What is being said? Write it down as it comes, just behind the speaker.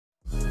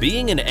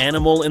Being an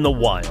animal in the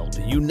wild,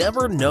 you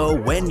never know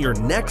when your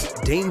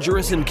next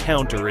dangerous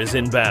encounter is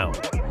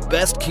inbound.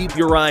 Best keep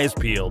your eyes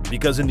peeled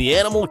because in the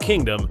animal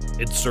kingdom,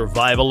 it's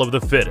survival of the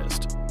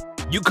fittest.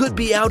 You could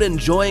be out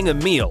enjoying a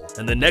meal,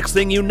 and the next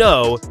thing you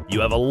know,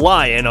 you have a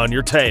lion on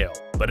your tail.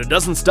 But it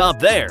doesn't stop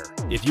there.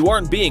 If you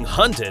aren't being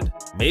hunted,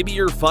 maybe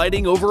you're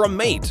fighting over a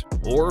mate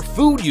or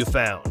food you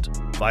found.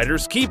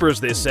 Fighters keepers,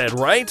 they said,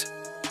 right?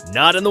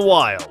 Not in the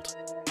wild.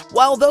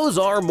 While those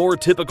are more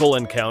typical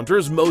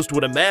encounters most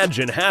would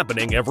imagine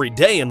happening every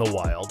day in the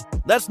wild,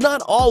 that's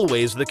not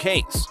always the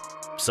case.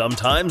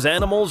 Sometimes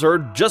animals are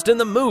just in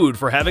the mood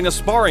for having a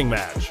sparring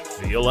match,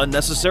 feel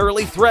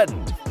unnecessarily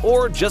threatened,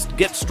 or just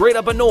get straight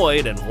up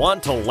annoyed and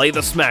want to lay the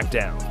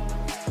smackdown.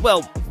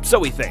 Well, so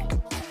we think.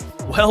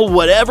 Well,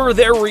 whatever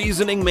their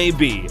reasoning may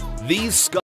be, these